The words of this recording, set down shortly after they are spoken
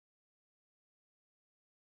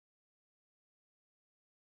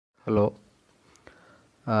Hello,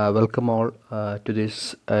 welcome all to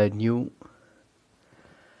this new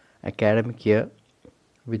academic year,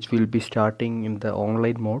 which will be starting in the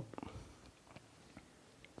online mode.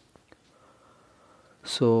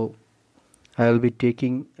 So, I will be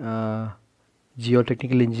taking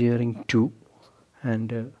Geotechnical Engineering 2,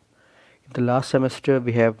 and in the last semester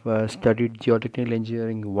we have studied Geotechnical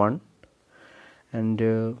Engineering 1, and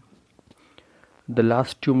the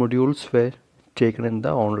last two modules were taken in the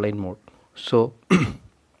online mode. So,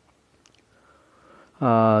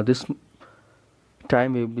 this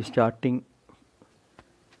time we will be starting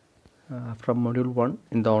from module 1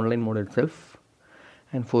 in the online mode itself.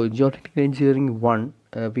 And for geotechnical engineering 1,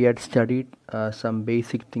 we had studied some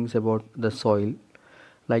basic things about the soil,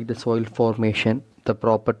 like the soil formation, the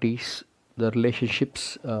properties, the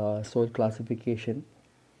relationships, soil classification,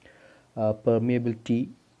 permeability,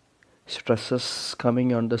 stresses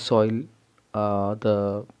coming on the soil,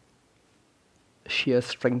 the shear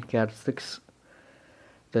strength characteristics,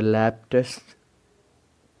 the lab test,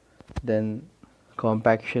 then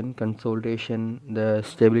compaction, consolidation, the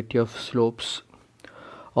stability of slopes.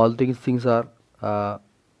 All these things are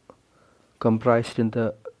comprised in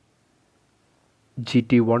the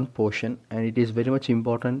GT1 portion, and it is very much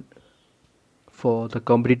important for the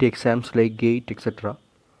competitive exams like GATE, etc.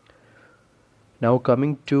 Now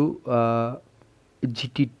coming to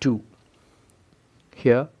GT2,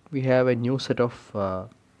 here we have a new set of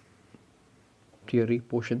theory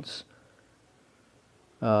portions.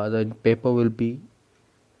 The paper will be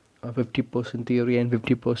 50% theory and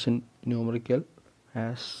 50% numerical,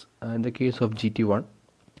 as in the case of GT1.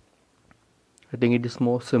 I think it is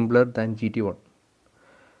more simpler than GT1,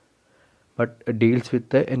 but it deals with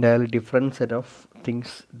the entirely different set of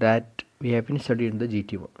things that we have been studied in the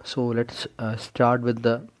GT1. So let's start with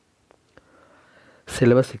the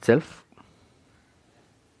syllabus itself.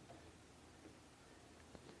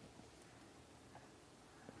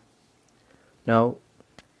 Now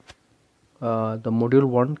the module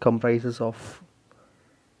 1 comprises of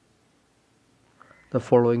the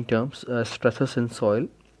following terms: stresses in soil.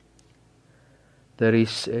 There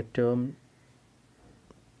is a term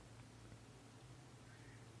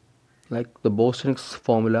like the Boussineq's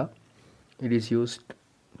formula. It is used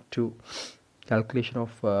to calculation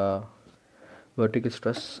of vertical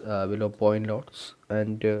stress below point loads,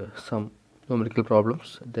 and some numerical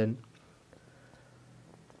problems. Then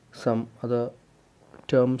some other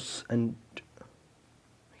terms and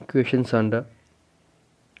equations under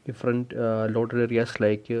different loaded areas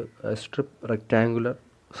like strip, rectangular,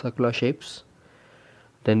 circular shapes.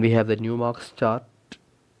 Then we have the Newmark's chart,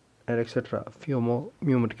 and etc. Few more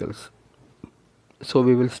numericals. So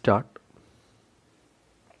we will start.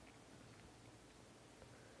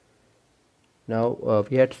 Now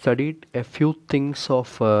we had studied a few things of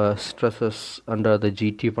stresses under the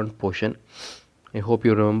GT1 portion. I hope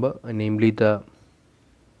you remember, namely the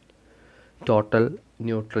total,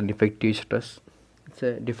 neutral, effective stress. It's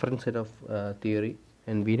a different set of theory,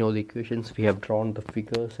 and we know the equations. We have drawn the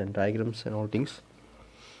figures and diagrams and all things.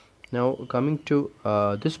 Now coming to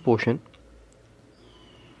this portion,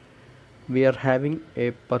 we are having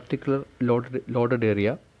a particular loaded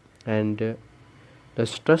area, and the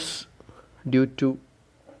stress due to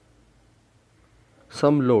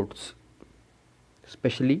some loads,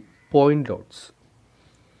 especially point loads.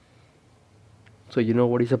 So you know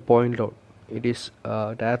what is a point load? It is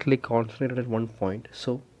directly concentrated at one point.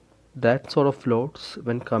 So that sort of loads,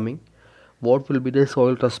 when coming, what will be the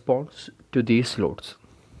soil response to these loads?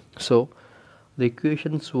 So the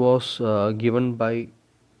equations was given by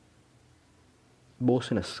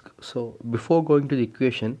Boussineq. So before going to the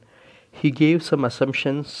equation, he gave some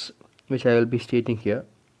assumptions which I will be stating here.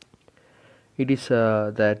 It is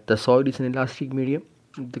that the soil is an elastic medium.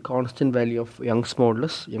 The constant value of Young's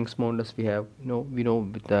modulus. Young's modulus we have, we know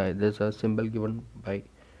with there's a symbol given by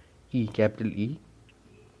E, capital E.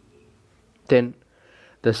 Then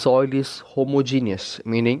the soil is homogeneous,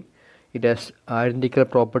 meaning it has identical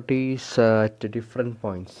properties at different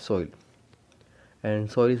points. Soil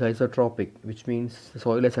is isotropic, which means the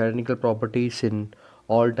soil has identical properties in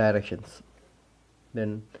all directions.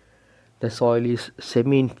 Then the soil is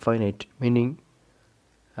semi-infinite, meaning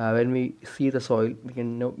when we see the soil,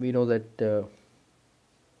 we know that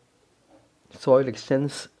soil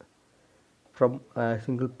extends from a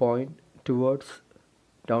single point towards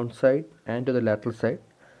downside and to the lateral side,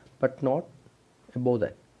 but not above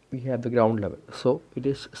that. We have the ground level. So it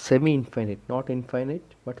is semi-infinite, not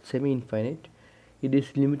infinite, but semi-infinite. It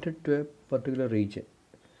is limited to a particular region,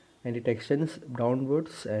 and it extends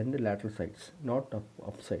downwards and lateral sides, not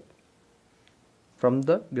upside, from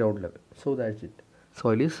the ground level. So that's it.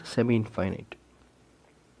 soil is semi-infinite.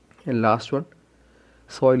 And last one,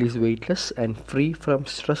 soil is weightless and free from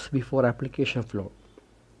stress before application of load.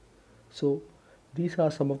 So these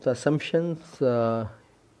are some of the assumptions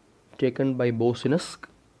taken by Boussineq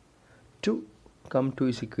to come to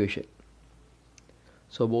his equation.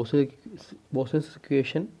 So Boussineq's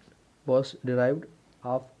equation was derived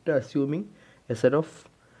after assuming a set of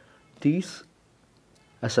these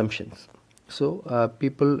assumptions. So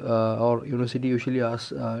people or university usually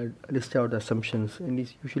ask list out the assumptions, and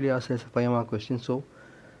it's usually asked as a 5-mark question. So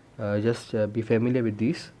just be familiar with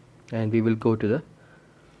these, and we will go to the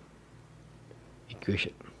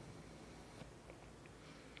equation.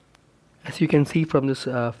 As you can see from this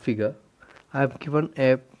figure, I have given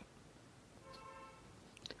a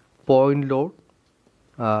point load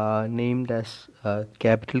named as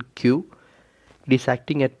capital Q. It is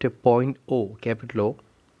acting at a point O, capital O.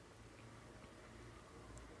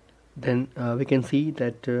 Then we can see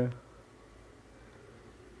that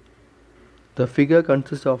the figure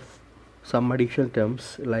consists of some additional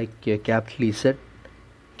terms like capital Z,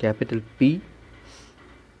 capital P.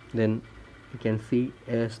 Then you can see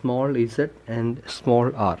a small z and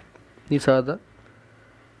small r. These are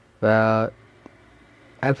the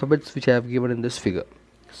alphabets which I have given in this figure.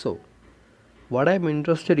 So what I am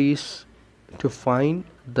interested is to find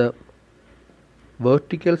the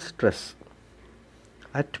vertical stress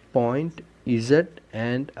at point Z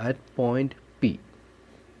and at point P.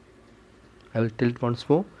 I will tell it once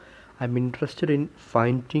more. I am interested in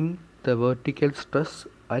finding the vertical stress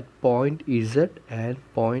at point Z and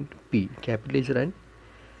point P, capital Z and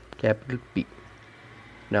capital P.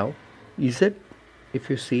 Now Z, if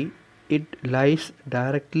you see, it lies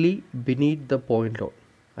directly beneath the point load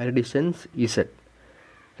at a distance Z.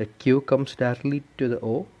 The Q comes directly to the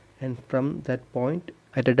O, and from that point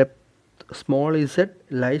at a depth small z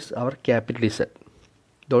lies our capital Z.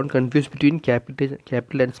 Don't confuse between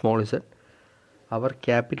capital and small z. Our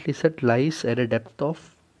capital Z lies at a depth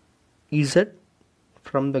of Z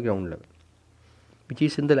from the ground level, which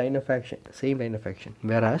is in the line of action, same line of action,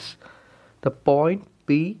 whereas the point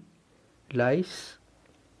P lies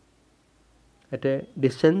at a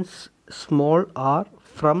distance small r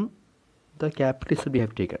from the capital Z we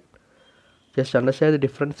have taken. Just understand the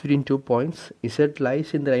difference between 2 points. Z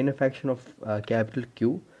lies in the line of action of capital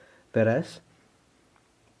Q, whereas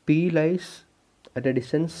P lies at a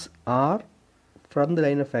distance r from the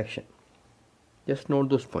line of action. Just note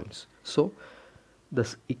those points. So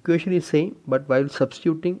this equation is same, but while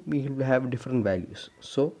substituting we will have different values.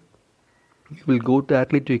 So we will go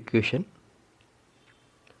directly to equation.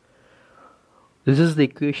 This is the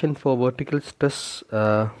equation for vertical stress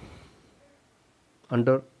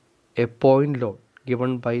under a point load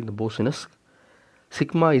given by the Boussineq.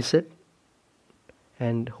 Sigma Z,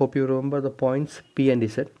 and hope you remember the points P and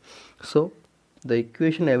Z. So the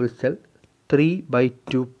equation I will tell 3 by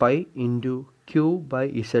 2 pi into Q by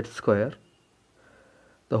Z square,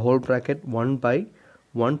 the whole bracket 1 by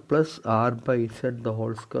 1 plus R by Z the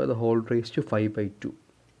whole square, the whole raised to 5 by 2.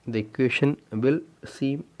 The equation will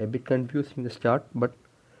seem a bit confusing in the start, but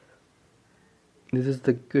this is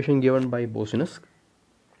the equation given by Boussineq.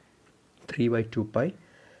 3 by 2 pi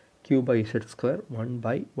Q by Z square 1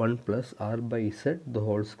 by 1 plus R by Z the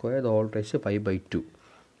whole square, the whole raised to 5 by 2.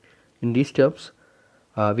 In these terms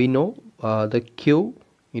we know the Q,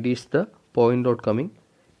 it is the point load coming,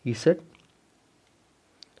 Z,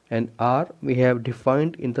 and R we have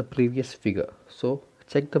defined in the previous figure. So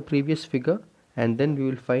check the previous figure and then we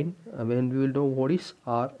will find when we will know what is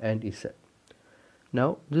R and Z.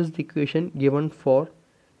 Now this is the equation given for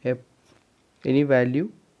any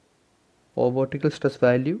value or vertical stress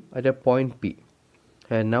value at a point P.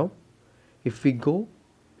 And now if we go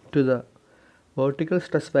to the vertical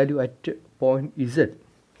stress value at point Z,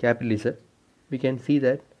 capital Z, we can see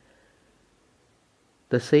that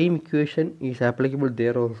the same equation is applicable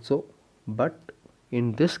there also, but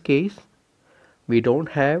in this case we don't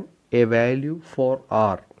have a value for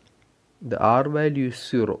R. The R value is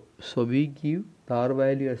 0, so we give the R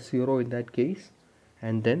value as 0 in that case,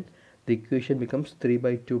 and then the equation becomes 3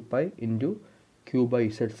 by 2 pi into Q by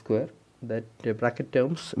Z square, that bracket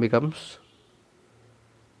terms becomes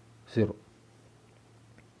 0.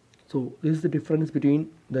 So this is the difference between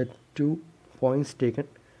the 2 points taken.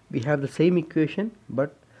 We have the same equation,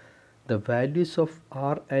 but the values of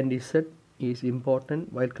R and Z is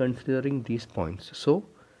important while considering these points. So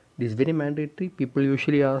it is very mandatory. People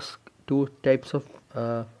usually ask 2 types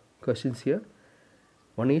of questions here.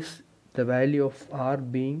 One is the value of R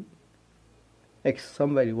being X,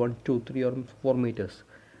 some value 1, 2, 3 or 4 meters.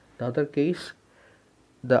 The other case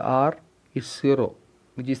the R is 0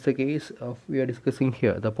 which is the case of we are discussing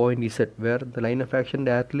here, the point Z, where the line of action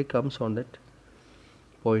directly comes on that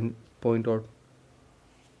point or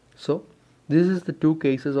so. This is the two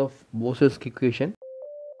cases of Boussineq equation.